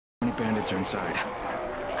turrets are inside.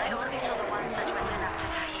 I only saw the ones that went in after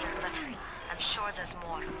Tahir, but I'm sure there's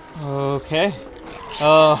more. Okay.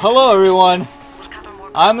 Hello everyone. We'll cover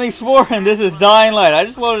more I'm Leaks4 and this is Dying Light. I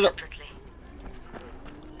just loaded up.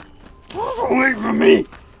 separately. Wait for me!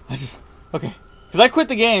 Okay. Because I quit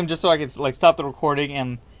the game just so I could like stop the recording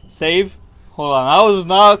and save. Hold on. I was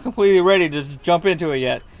not completely ready to just jump into it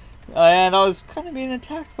yet. And I was kind of being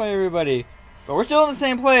attacked by everybody. But we're still in the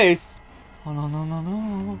same place. Oh no, no, no,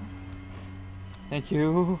 no. Thank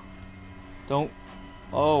you. Don't.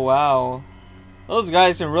 Oh wow. Those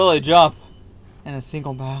guys can really jump in a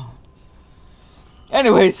single bound.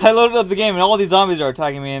 Anyways, I loaded up the game and all these zombies are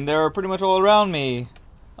attacking me and they're pretty much all around me.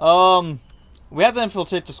 We have to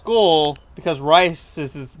infiltrate the school because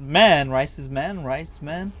Rice's men, we're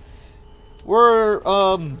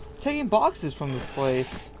taking boxes from this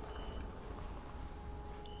place.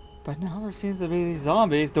 But now there seems to be these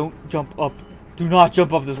zombies. Don't jump up. Do not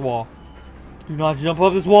jump up this wall. Do not jump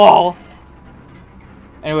up this wall.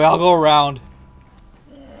 Anyway, I'll go around.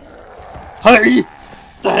 Hey! What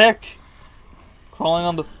the heck? Crawling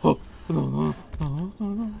on the. Oh. No, no,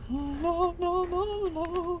 no, no, no, no,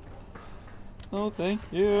 no. Oh, thank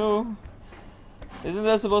you. Isn't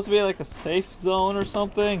that supposed to be like a safe zone or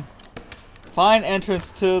something? Find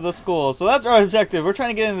entrance to the school. So that's our objective. We're trying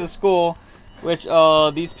to get into the school, which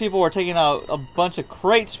these people were taking out a bunch of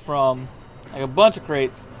crates from, like a bunch of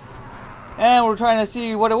crates, and we're trying to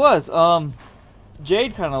see what it was.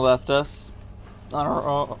 Jade kind of left us on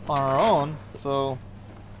our own, so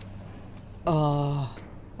I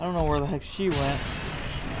don't know where the heck she went.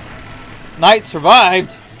 Knight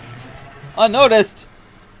survived unnoticed.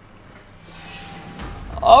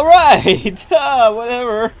 All right,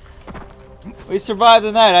 whatever. We survived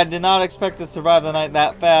the night. I did not expect to survive the night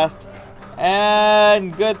that fast.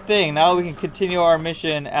 And good thing. Now we can continue our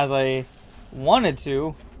mission as I wanted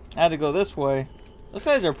to. I had to go this way. Those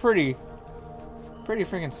guys are pretty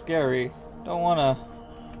freaking scary. Don't want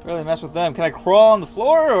to really mess with them. Can I crawl on the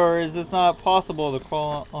floor, or is this not possible to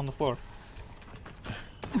crawl on the floor?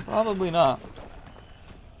 Probably not.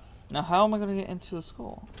 Now how am I going to get into the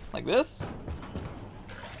school? Like this?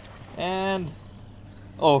 And...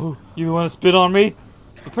 oh, you want to spit on me?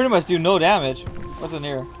 You pretty much do no damage. What's in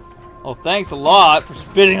here? Oh, thanks a lot for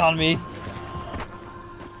spitting on me.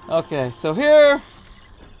 Okay, so here...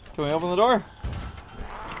 can we open the door?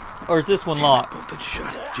 Or is this one locked? Bolted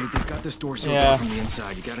shut. Jade, they've got this door sealed off from the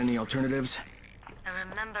inside. You got any alternatives? I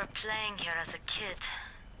remember playing here as a kid.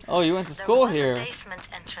 Oh, you went to school here. There was a basement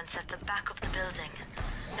entrance at the back of the building.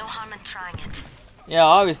 No harm in trying it. Yeah,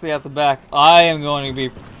 obviously at the back. I am going to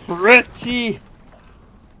be pretty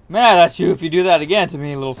mad at you if you do that again to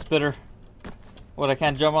me, little spitter. What, I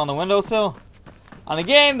can't jump on the windowsill? On a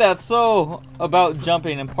game that's so about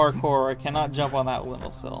jumping and parkour, I cannot jump on that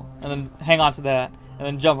windowsill. And then hang on to that. And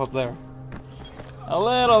then jump up there. A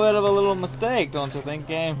little bit of a little mistake, don't you think,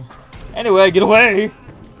 game? Anyway, get away!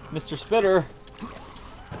 Mr. Spitter.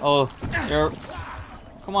 Oh, you're...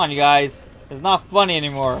 come on, you guys. It's not funny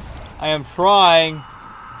anymore. I am trying.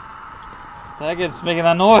 That gets making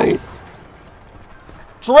that noise.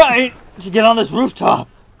 Trying to get on this rooftop.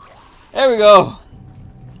 There we go.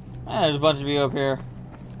 Man, there's a bunch of you up here.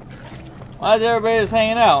 Why is everybody just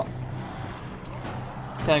hanging out?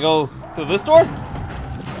 Can I go through this door?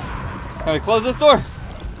 Can we close this door?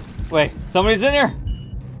 Wait, somebody's in here?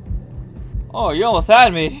 Oh, you almost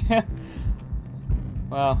had me.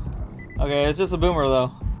 Wow. Okay, it's just a boomer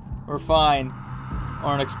though. We're fine.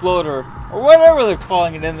 Or an exploder. Or whatever they're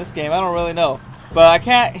calling it in this game. I don't really know. But I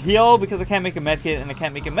can't heal because I can't make a medkit. And I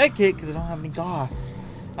can't make a medkit because I don't have any gauze.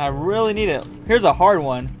 I really need it. Here's a hard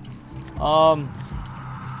one.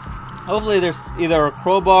 Hopefully there's either a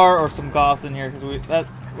crowbar or some gauze in here. Because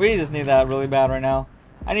we just need that really bad right now.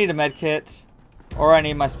 I need a medkit. Or I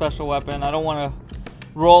need my special weapon. I don't want to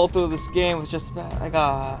roll through this game with just... I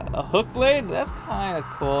got a hook blade. That's kind of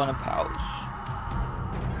cool in a pouch.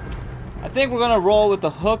 I think we're going to roll with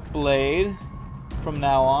the hook blade from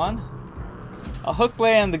now on. A hook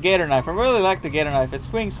blade and the gator knife. I really like the gator knife. It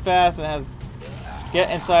swings fast and has...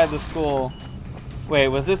 get inside the school. Wait,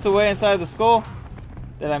 was this the way inside the school?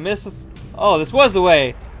 Did I miss... oh, this was the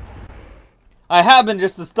way. I happened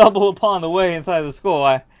just to stumble upon the way inside the school.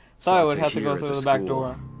 I thought I would have to go through the back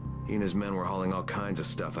door. He and his men were hauling all kinds of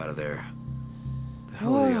stuff out of there. The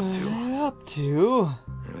hell What are they up to? are they up to?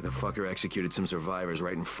 Anyway, the fucker executed some survivors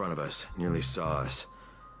right in front of us. Nearly saw us.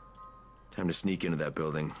 Time to sneak into that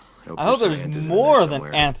building. I hope there's more than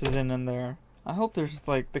antizin in there. I hope there's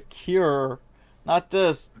like the cure. Not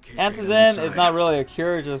just... Okay, antizin is not really a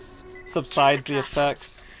cure, it just subsides the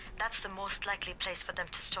effects. That's the most likely place for them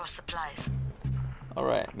to store supplies.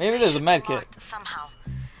 Alright, maybe there's a med kit. Somehow.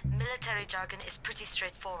 Military jargon is pretty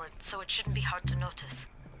straightforward, so it shouldn't be hard to notice.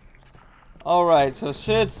 Alright, so it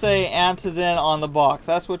should say antizin on the box.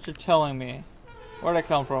 That's what you're telling me. Where'd I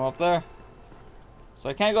come from? Up there? So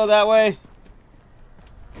I can't go that way.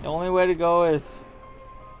 The only way to go is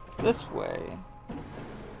this way.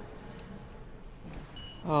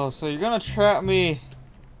 Oh, so you're gonna trap me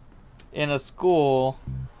in a school.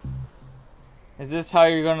 Is this how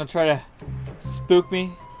you're gonna try to spook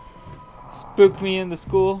me? Spook me in the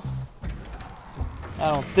school? I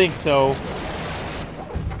don't think so.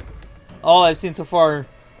 All I've seen so far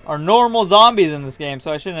are normal zombies in this game,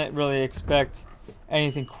 so I shouldn't really expect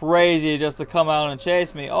anything crazy just to come out and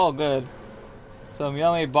chase me. Oh, good. Some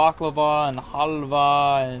yummy baklava and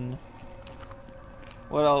halva and...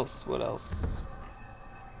 What else? What else?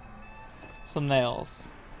 Some nails.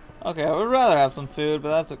 Okay, I would rather have some food,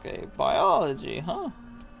 but that's okay. Biology, huh?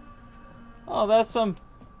 Oh, that's some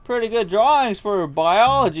pretty good drawings for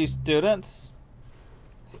biology students.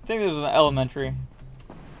 I think there's an elementary.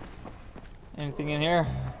 Anything in here?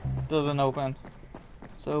 Doesn't open.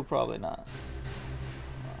 So probably not.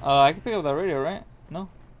 I can pick up that radio, right? No?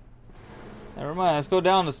 Never mind, let's go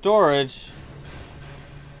down to storage.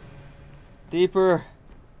 Deeper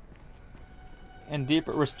and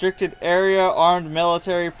deeper. Restricted area, armed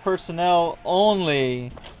military personnel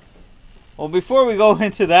only. Well, before we go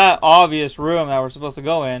into that obvious room that we're supposed to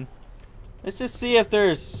go in, let's just see if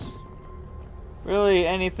there's really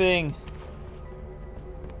anything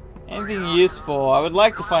useful. I would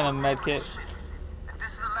like to find a med kit.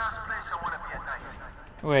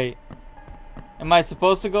 Wait. Am I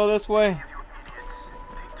supposed to go this way?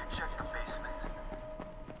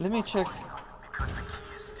 Let me check.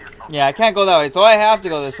 Yeah, I can't go that way, so I have to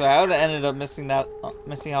go this way. I would have ended up missing out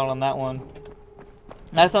on that one.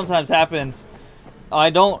 That sometimes happens. I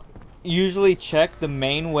don't usually check the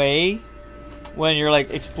main way when you're like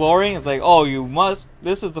exploring. It's like, oh, you must.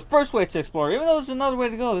 This is the first way to explore. Even though there's another way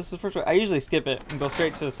to go, this is the first way. I usually skip it and go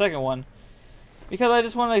straight to the second one because I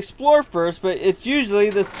just want to explore first. But it's usually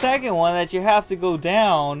the second one that you have to go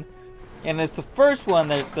down, and it's the first one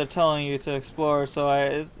that they're telling you to explore. So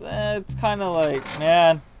it's kind of like,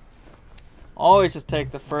 man, always just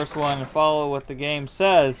take the first one and follow what the game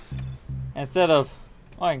says instead of,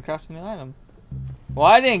 oh, I can craft a new item. Well,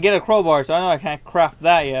 I didn't get a crowbar, so I know I can't craft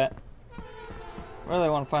that yet. Where do I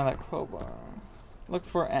want to find that crowbar? Look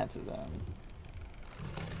for antizin.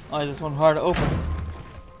 Oh, is this one hard to open?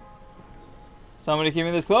 Somebody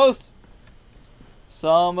keeping this closed?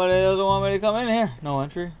 Somebody doesn't want me to come in here. No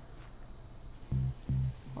entry.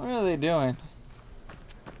 What are they doing?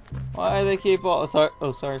 Why do they keep all... sorry.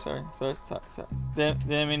 Didn't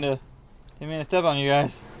mean to step on you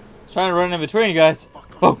guys. Trying to run in between you guys.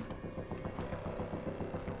 Oh.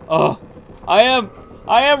 Oh. I am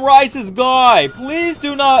Rice's guy. Please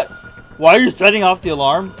do not. Why are you setting off the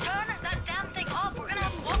alarm? Turn that damn thing off. We're gonna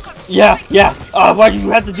have walkers. Yeah. Why did you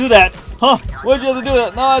have to do that? Huh? Why did you have to do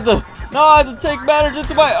that? Now I have to take matters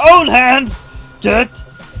into my own hands. Get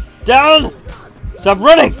down. Stop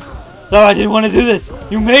running. Sorry, I didn't want to do this.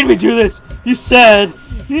 You made me do this. You said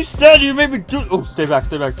you made me do. Oh, stay back.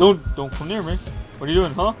 Don't come near me. What are you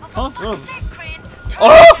doing, huh? Huh?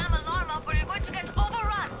 Oh!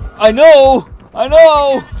 I know.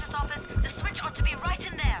 The switch ought to be right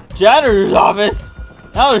in there. Janitor's office.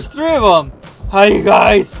 Now there's 3 of them. Hi, you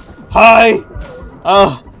guys. Hi.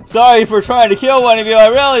 Oh, sorry for trying to kill one of you. I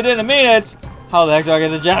really didn't mean it. How the heck do I get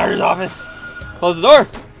to the janitor's office? Close the door.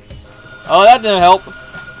 Oh, that didn't help.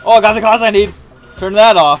 Oh, I got the cost I need. Turn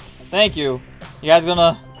that off. Thank you. You guys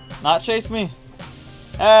gonna not chase me?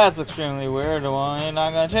 That's extremely weird. Well, you're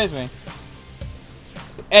not gonna chase me.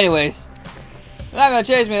 Anyways, you're not gonna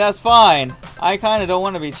chase me. That's fine. I kind of don't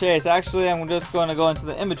want to be chased. Actually, I'm just going to go into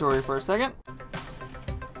the inventory for a second.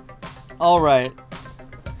 All right.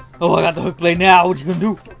 Oh, I got the hook blade now. What you gonna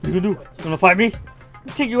do? What you gonna do? You gonna fight me?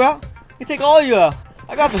 I take you out. I take all of you out.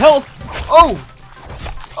 I got the health.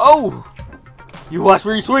 Oh. You watch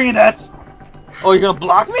where you're swinging at. Oh, you're gonna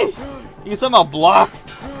block me? You can somehow block.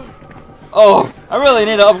 Oh, I really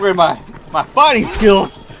need to upgrade my fighting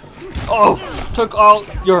skills. Oh, took out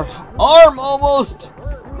your arm almost.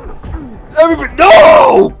 Everybody,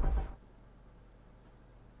 no!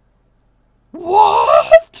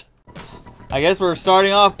 What? I guess we're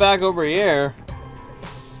starting off back over here.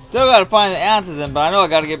 Still gotta find the antizin, but I know I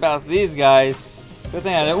gotta get past these guys. Good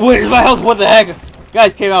thing I didn't. Wait, my health. What the heck?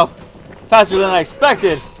 Guys came out faster than I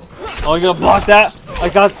expected. Oh, you gonna block that? I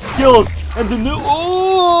got skills and the new.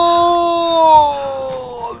 Oh,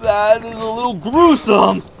 that is a little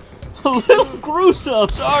gruesome. A little gruesome.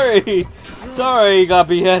 Sorry, you got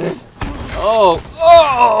beheaded. Oh!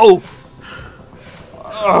 Oh!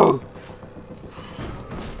 Oh!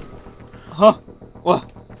 Huh?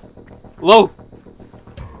 What? Hello?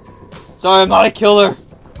 Sorry, I'm not a killer.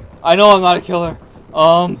 I know I'm not a killer.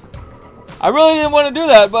 I really didn't want to do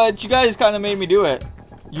that, but you guys kind of made me do it.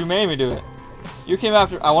 You made me do it. You came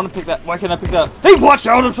after. I want to pick that. Why can't I pick that up? Hey, watch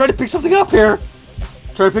out! I'm trying to pick something up here.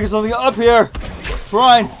 Trying to pick something up here.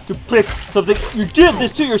 Trying to pick something. You did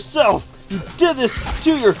this to yourself. You did this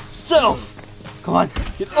to yourself. Come on,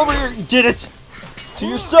 get over here. You did it to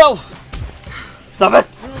yourself. Stop it.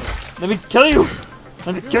 Let me kill you.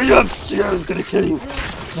 Let me kill you. I'm gonna kill you.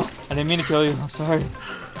 No, I didn't mean to kill you. I'm sorry.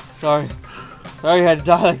 Sorry. Sorry you had to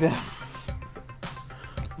die like that.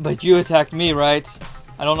 But you attacked me, right?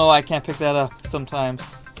 I don't know why I can't pick that up sometimes.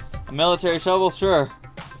 A military shovel? Sure.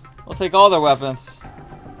 We'll take all their weapons.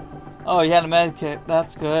 Oh, you had a med kit.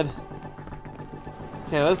 That's good.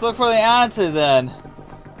 Okay, let's look for the answers then.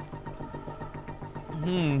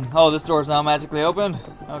 Oh, this door's now magically open.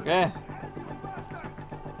 Okay.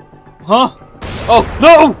 Huh? Oh,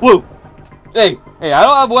 no! Whoa! Hey, I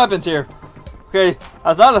don't have weapons here. Okay,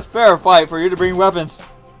 that's not a fair fight for you to bring weapons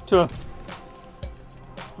to...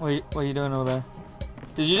 Wait, what are you doing over there?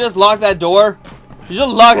 Did you just lock that door? Did you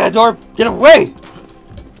just lock that door? Get away!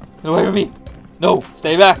 Get away from me! No,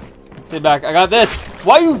 stay back. Stay back. I got this.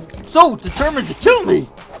 Why are you so determined to kill me?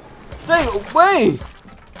 Stay away!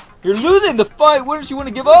 You're losing the fight. Wouldn't you want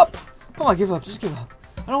to give up? Come on, give up. Just give up.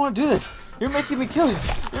 I don't want to do this. You're making me kill you.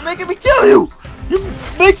 You're making me kill you! You're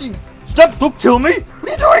making... Stop! Don't kill me! What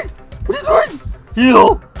are you doing? What are you doing?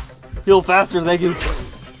 Heal! Heal faster, thank you.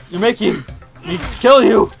 You're making me kill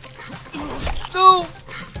you! No!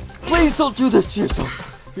 Please don't do this to yourself.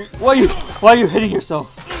 Why are you hitting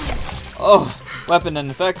yourself? Oh, weapon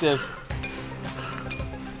ineffective.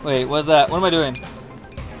 Wait, what's that? What am I doing?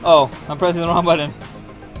 Oh, I'm pressing the wrong button.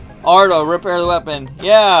 R to repair the weapon.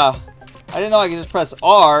 Yeah! I didn't know I could just press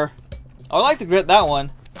R. I would like to get that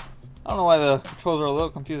one. I don't know why the controls are a little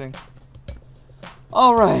confusing.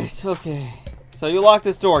 Alright, okay. So you locked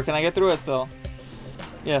this door. Can I get through it still?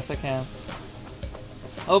 Yes, I can.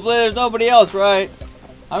 Hopefully there's nobody else, right?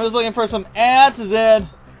 I'm just looking for some answers in.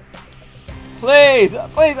 Please,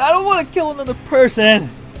 please, I don't want to kill another person.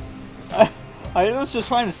 I was just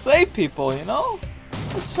trying to save people, you know?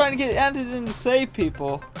 I was trying to get answers in to save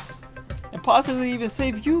people. And possibly even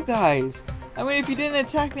save you guys. I mean, if you didn't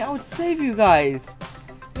attack me, I would save you guys.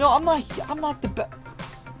 You know, I'm not the best.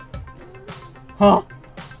 Huh?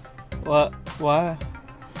 What? Why?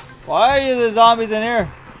 Why are the zombies in here?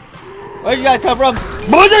 Where'd you guys come from?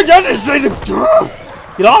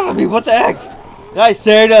 Get off of me! What the heck? Did I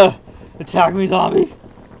say to attack me, zombie?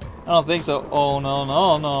 I don't think so. Oh no,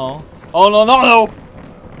 no, no! Oh no, no, no!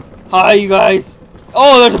 Hi, you guys!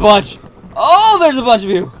 Oh, there's a bunch! Oh, there's a bunch of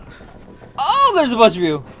you! Oh, there's a bunch of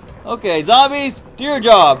you! Okay, zombies, do your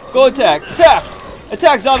job. Go attack! Attack!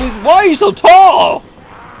 Attack, zombies! Why are you so tall?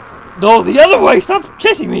 No, the other way! Stop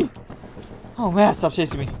chasing me! Oh man, stop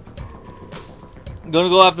chasing me. I'm gonna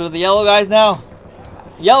go after the yellow guys now.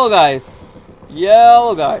 Yellow guys.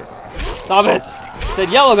 Yellow guys. Stop it. I said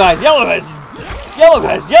yellow guys. Yellow guys. Yellow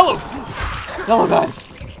guys. Yellow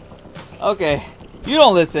guys. Okay. You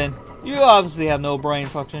don't listen. You obviously have no brain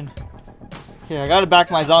function. Okay, I gotta back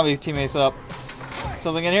my zombie teammates up.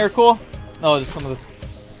 Something in here cool? No, just some of this.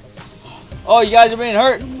 Oh, you guys are being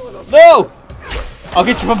hurt. No! I'll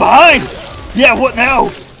get you from behind. Yeah, what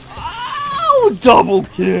now? Oh, double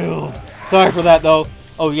kill. Sorry for that, though.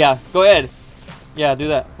 Oh, yeah. Go ahead. Yeah, do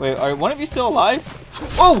that. Wait, are one of you still alive?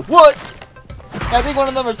 Oh, what? I think one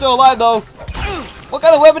of them are still alive, though. What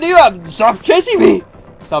kind of weapon do you have? Stop chasing me.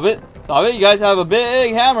 Stop it. Stop it. You guys have a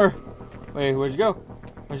big hammer. Wait, where'd you go?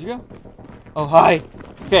 Where'd you go? Oh, hi.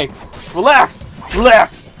 Okay. Relax.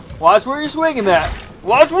 Relax. Watch where you're swinging that.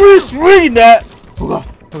 Watch where you're swinging that. Oh, God.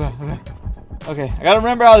 Oh, God. Okay. Okay. I gotta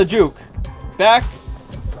remember how to juke. Back.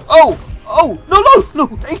 Oh. Oh, no, no,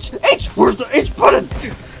 no, H, where's the H button?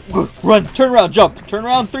 Run, turn around, jump, turn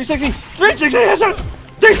around, 360, 360, headshot,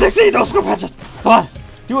 360, no scope headshot, come on,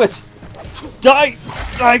 do it, die,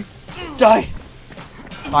 die, die,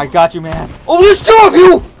 I got you, man. Oh, there's two of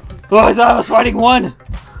you, oh, I thought I was fighting one,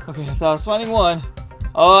 okay, I thought I was fighting one,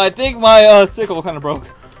 oh, I think my sickle kind of broke,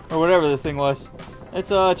 or whatever this thing was.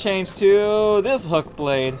 Let's change to this hook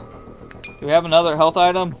blade. Do we have another health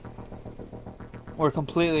item? We're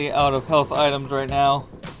completely out of health items right now.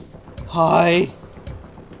 Hi.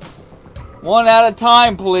 One at a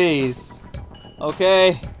time, please.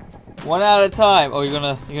 Okay. One at a time. Oh, you're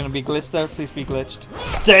gonna be glitched there? Please be glitched.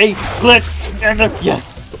 Stay glitched. And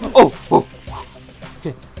yes. Oh, oh.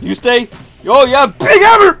 Okay. You stay. Oh yeah, big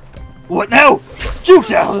hammer. What now? Juke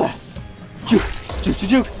down that. Juke, juke, juke,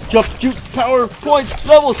 juke, jump, juke, power, points,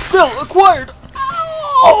 level, skill acquired.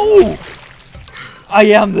 Oh! I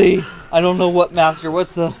am the, I don't know what master.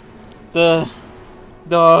 What's the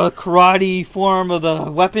karate form of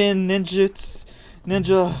the weapon, ninja,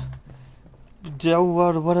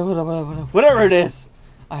 whatever it is.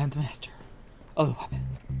 I am the master of the weapon.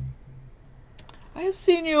 I have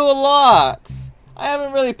seen you a lot. I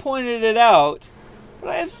haven't really pointed it out, but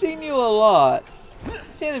I have seen you a lot. You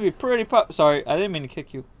seem to be pretty sorry, I didn't mean to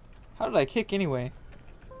kick you. How did I kick anyway?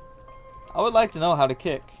 I would like to know how to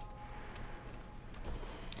kick.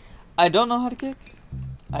 I don't know how to kick.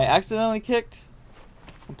 I accidentally kicked.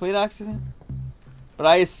 Complete accident. But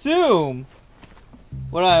I assume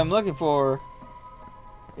what I am looking for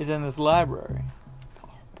is in this library.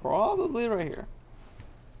 Probably right here.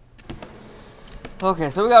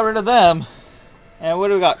 Okay, so we got rid of them. And what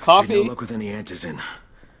do we got? Coffee? No luck with any antizin.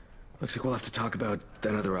 Looks like we'll have to talk about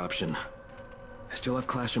that other option. I still have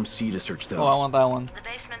Classroom C to search though. Oh, I want that one. The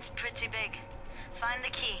basement's pretty big. Find the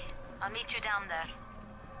key. I'll meet you down there.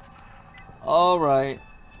 Alright.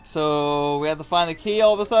 So we have to find the key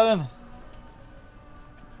all of a sudden?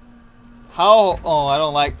 How? Oh, I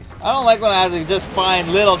don't like when I have to just find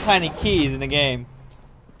little tiny keys in the game.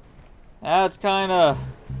 That's kinda...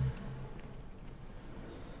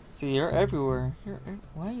 See, you're everywhere.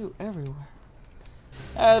 Why are you everywhere?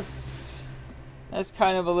 That's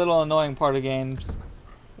kind of a little annoying part of games,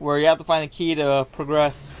 where you have to find the key to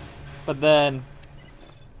progress, but then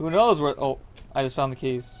who knows where? Oh, I just found the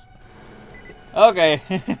keys. Okay,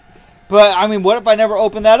 but I mean, what if I never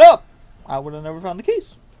opened that up? I would have never found the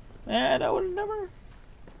keys, and I would have never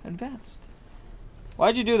advanced.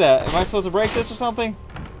 Why'd you do that? Am I supposed to break this or something?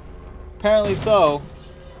 Apparently so.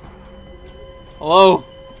 Hello?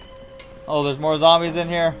 Oh, there's more zombies in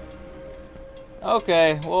here.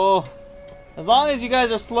 Okay, well, as long as you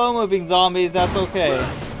guys are slow-moving zombies, that's okay.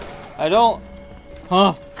 I don't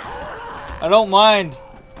mind.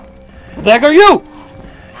 What the heck are you?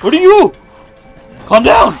 What are you? Calm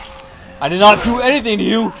down. I did not do anything to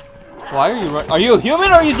you. Why are you running? Are you a human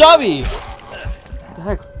or are you a zombie? What the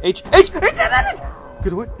heck? H. Get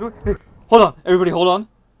away, get away. Hey, hold on. Everybody hold on.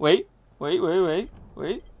 Wait. I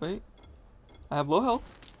have low health,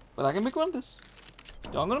 but I can make one of this.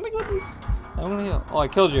 I'm gonna make one of this. I'm gonna heal. Oh, I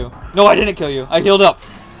killed you. No, I didn't kill you. I healed up.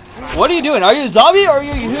 What are you doing? Are you a zombie or are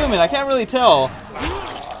you a human? I can't really tell.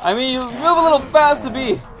 I mean, you move a little fast to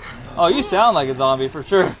be... Oh, you sound like a zombie for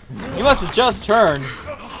sure. You must have just turned.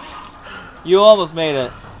 You almost made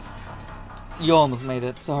it. You almost made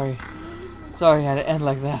it. Sorry. Sorry I had to end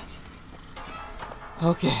like that.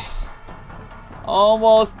 Okay.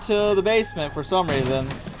 Almost to the basement for some reason.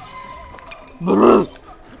 Oh!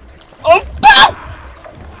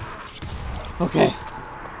 Okay.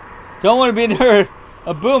 Don't want to be near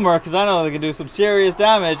a boomer because I know they can do some serious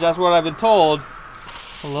damage. That's what I've been told.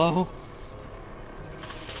 Hello?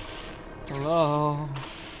 Hello?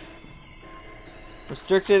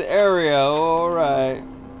 Restricted area. Alright.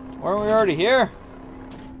 Weren't we already here?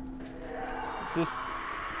 Is this...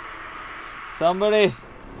 Somebody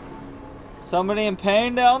in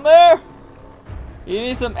pain down there? You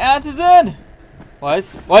need some antizin?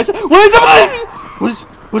 What's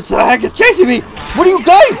the heck is chasing me? What are you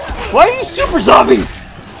guys? Why are you super zombies?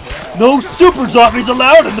 No super zombies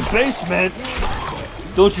allowed in the basement.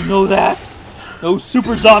 Don't you know that? No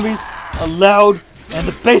super zombies allowed in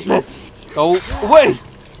the basement. Go away.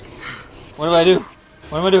 What do I do?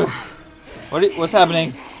 What am I doing? What's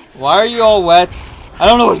happening? Why are you all wet? I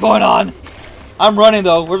don't know what's going on. I'm running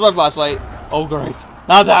though. Where's my flashlight? Oh great.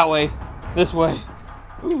 Not that way. This way.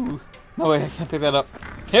 Ooh. No way, I can't pick that up.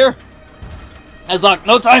 Here! That's locked.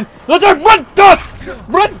 No time! No time! Run, dots!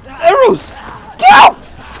 Run, arrows! No!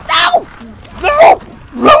 No! No!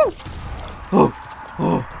 No! Oh.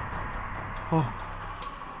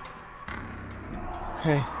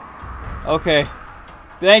 Okay. Okay.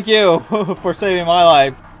 Thank you for saving my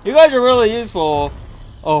life. You guys are really useful.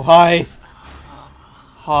 Oh, hi.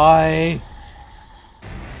 Hi.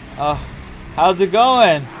 How's it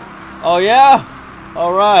going? Oh, yeah?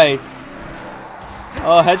 Alright.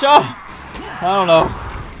 Oh, headshot? I don't know.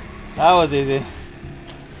 That was easy.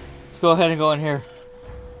 Let's go ahead and go in here.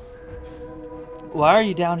 Why are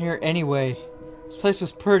you down here anyway? This place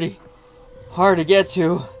was pretty hard to get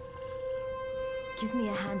to. Give me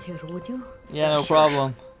a hand here, would you? Yeah, no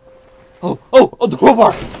problem. Oh, the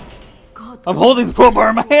crowbar! God, I'm holding the crowbar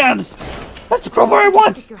in my hands! That's the crowbar I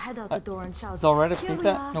want! Stick your head out the door and shout. It's alright if I "Here take we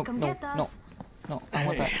that? are, No, come no, get no. us." No, I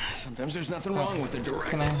want that. Sometimes there's nothing wrong with the direct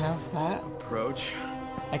Can I have that? approach.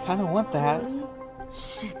 I kind of want that.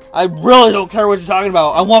 Shit. I really don't care what you're talking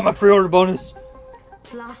about. I want my pre-order bonus.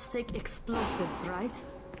 Plastic explosives, right?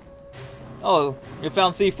 Oh, you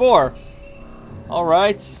found C4.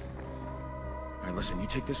 Alright. Alright, listen, you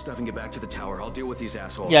take this stuff and get back to the tower. I'll deal with these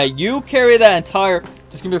assholes. Yeah, you carry that entire...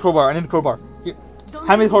 Just give me the crowbar. I need the crowbar.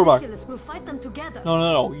 Hand me the crowbar. We'll fight them together.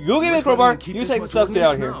 No. You give me the crowbar. You take the stuff. Get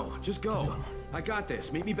out of here. No, just go. I got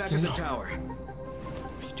this. Meet me back at the tower.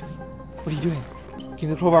 What are you doing? Give me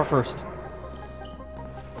the crowbar first.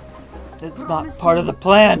 It's not part of the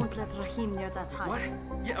plan. Won't let Rahim near that hive. What?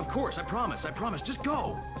 Yeah, of course. I promise. Just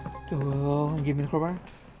go. Oh, give me the crowbar.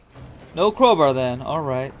 No crowbar then.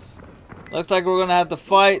 Alright. Looks like we're gonna have to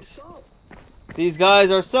fight these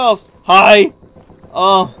guys ourselves. Hi!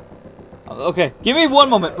 Okay, give me one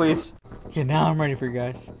moment, please. Okay, now I'm ready for you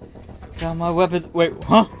guys. Got my weapons. Wait,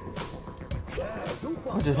 huh?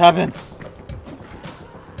 What just happened?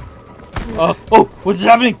 Oh, what is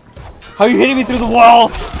happening? How are you hitting me through the wall?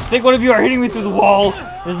 I think one of you are hitting me through the wall.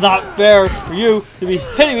 This is not fair for you to be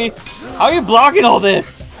hitting me. How are you blocking all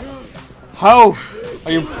this? How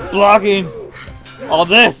are you blocking all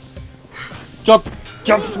this? Jump,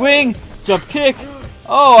 swing, jump, kick.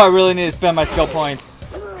 Oh, I really need to spend my skill points.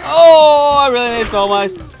 Oh, I really need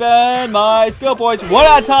to spend my skill points one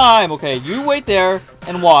at a time. Okay, you wait there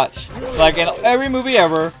and watch. Like in every movie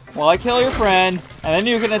ever, while I kill your friend, and then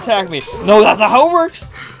you can attack me. No, that's not how it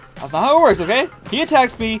works. That's not how it works, okay? He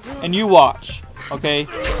attacks me, and you watch. Okay?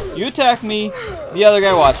 You attack me, the other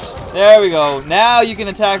guy watches. There we go. Now you can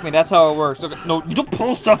attack me. That's how it works. Okay, no, you don't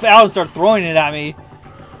pull stuff out and start throwing it at me.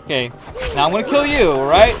 Okay, now I'm gonna kill you,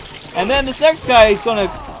 alright? And then this next guy is gonna...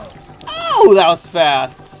 Oh, that was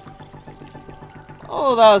fast.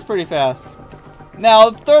 Oh, that was pretty fast. Now,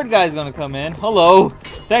 the third guy's gonna come in. Hello.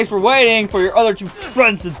 Thanks for waiting for your other two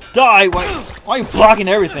friends to die. Why are you blocking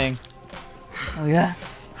everything? Oh, yeah?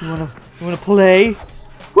 You wanna play?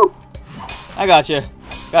 Woo. I got you.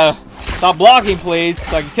 Gotta stop blocking, please,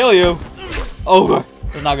 so I can kill you. Oh,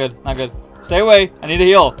 that's not good. Not good. Stay away. I need to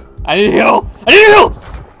heal. I need to heal.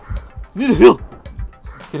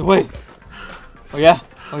 Get away. Oh, yeah.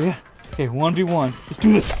 Okay, 1v1. Let's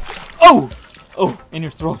do this. Oh, in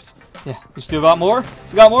your throat. Yeah, you still got more?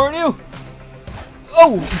 Still got more in you?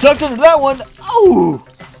 Oh, ducked under that one. Oh,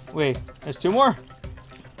 wait, there's two more?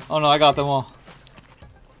 Oh no, I got them all.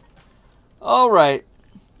 Alright.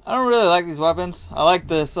 I don't really like these weapons. I like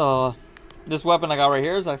this, this weapon I got right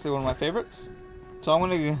here is actually one of my favorites. So I'm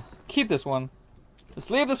gonna keep this one. Let's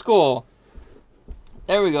leave the school.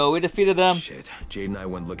 There we go, we defeated them. Shit, Jade and I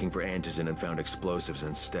went looking for Antizin and found explosives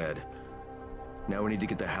instead. Now we need to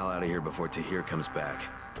get the hell out of here before Tahir comes back.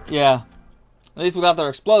 Yeah. At least we got their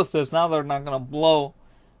explosives. Now they're not gonna blow.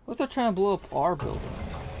 What if they're trying to blow up our building?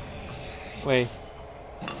 Wait.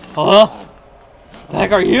 Huh? The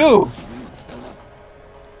heck are you?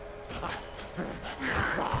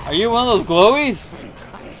 Are you one of those glowies?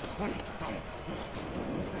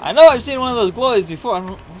 I know I've seen one of those glowies before. I don't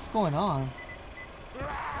know what's going on.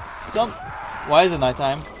 Why is it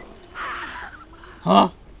nighttime? Huh?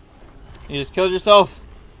 You just killed yourself?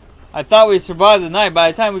 I thought we survived the night by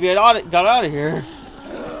the time we got out of here.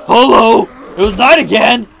 Hello! It was night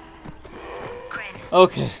again! Crane,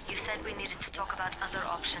 okay. you said we needed to talk about other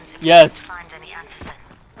options if Yes. we could find any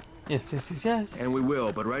Antizin. Yes. And we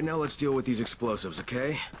will, but right now let's deal with these explosives,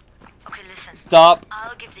 okay? Okay, listen. Stop.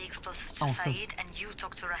 I'll give the explosives to Saeed and you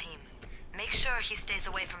talk to Rahim. Make sure he stays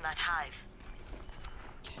away from that hive.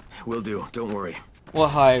 Will do, don't worry. What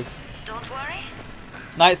hive? Don't worry?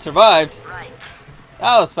 Night survived. Right.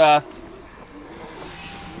 That was fast.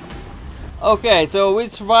 Okay, so we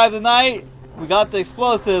survived the night. We got the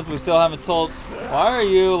explosives. We still haven't told... Why are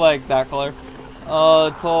you like that color?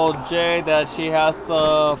 Told Jade that she has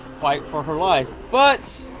to fight for her life. But...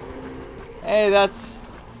 Hey, that's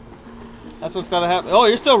what's gotta happen. Oh,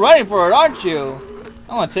 you're still running for it, aren't you?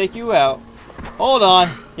 I'm gonna take you out. Hold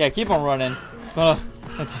on. Yeah, keep on running. Stop.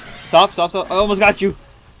 I almost got you.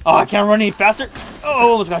 Oh, I can't run any faster. Oh, I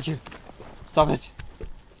almost got you. Stop it.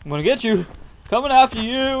 I'm gonna get you. Coming after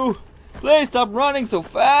you. Please stop running so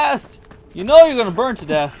fast. You know you're gonna burn to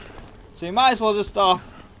death. So you might as well just stop.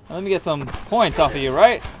 And let me get some points off of you,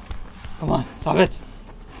 right? Come on. Stop it.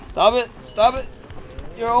 Stop it.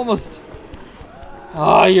 You're almost...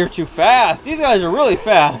 Oh, you're too fast. These guys are really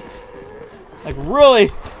fast. Like, really.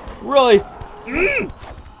 What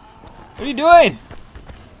are you doing?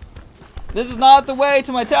 This is not the way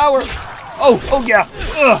to my tower. Oh yeah.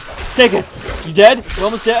 Ugh. Take it. You dead? You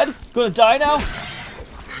almost dead? Gonna die now?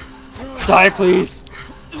 Die, please.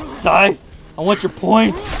 Die. I want your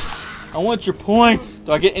points.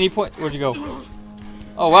 Do I get any points? Where'd you go?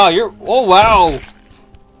 Oh wow, oh wow.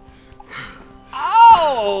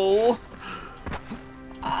 Ow.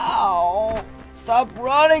 Stop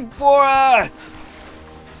running for it!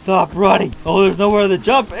 Stop running! Oh, there's nowhere to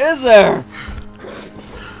jump, is there?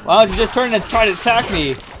 Why don't you just turn and try to attack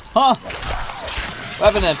me? Huh?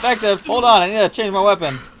 Weapon ineffective. Hold on, I need to change my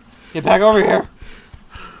weapon. Get back over here.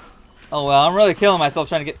 Oh well, I'm really killing myself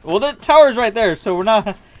trying to get... Well, the tower's right there, so we're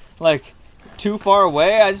not, like, too far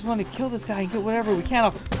away. I just want to kill this guy and get whatever we can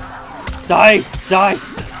off. Die! Die!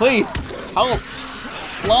 Please! How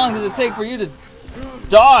long does it take for you to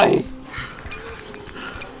die?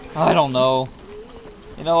 I don't know.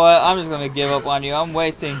 You know what? I'm just gonna give up on you. I'm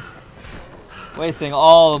wasting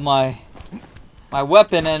all of my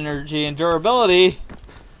weapon energy and durability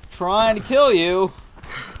trying to kill you.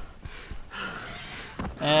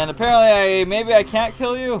 And apparently maybe I can't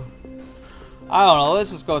kill you. I don't know.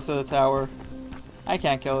 Let's just go to the tower. I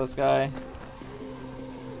can't kill this guy.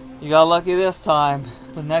 You got lucky this time,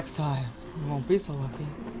 but next time you won't be so lucky.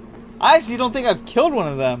 I actually don't think I've killed one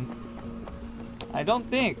of them. I don't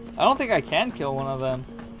think I can kill one of them.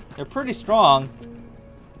 They're pretty strong.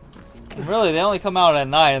 And really, they only come out at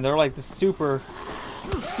night, and they're like the super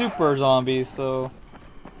zombies, so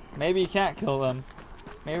maybe you can't kill them.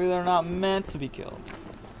 Maybe they're not meant to be killed.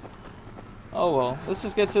 Oh well, let's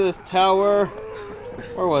just get to this tower.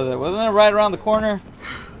 Where was it? Wasn't it right around the corner?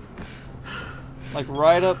 Like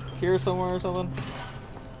right up here somewhere or something?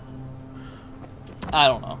 I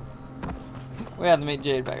don't know. We have to meet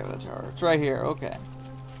Jade back at the tower. It's right here, okay.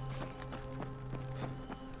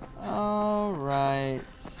 Alright.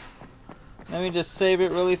 Let me just save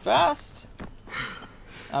it really fast.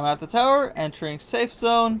 I'm at the tower, entering safe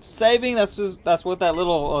zone. Saving, that's what that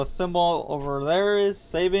little symbol over there is,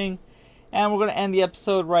 saving. And we're going to end the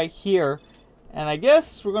episode right here. And I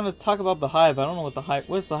guess we're going to talk about the hive. I don't know what the hive...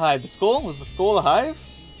 What's the hive? The skull? Was the skull the hive?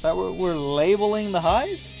 Is that what we're labeling the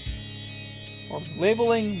hive? Or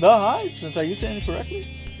labeling the hive, since I used it incorrectly?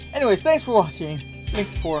 Anyways, thanks for watching.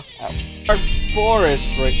 Thanks for... Our forest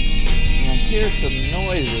break. And I hear some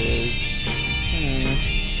noises.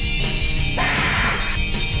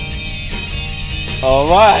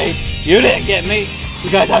 Alright. You didn't get me. You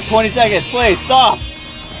guys have 20 seconds. Please stop.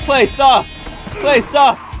 Please stop. Please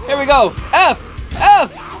stop. Here we go. F!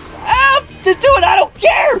 F! F! Just do it! I don't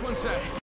care!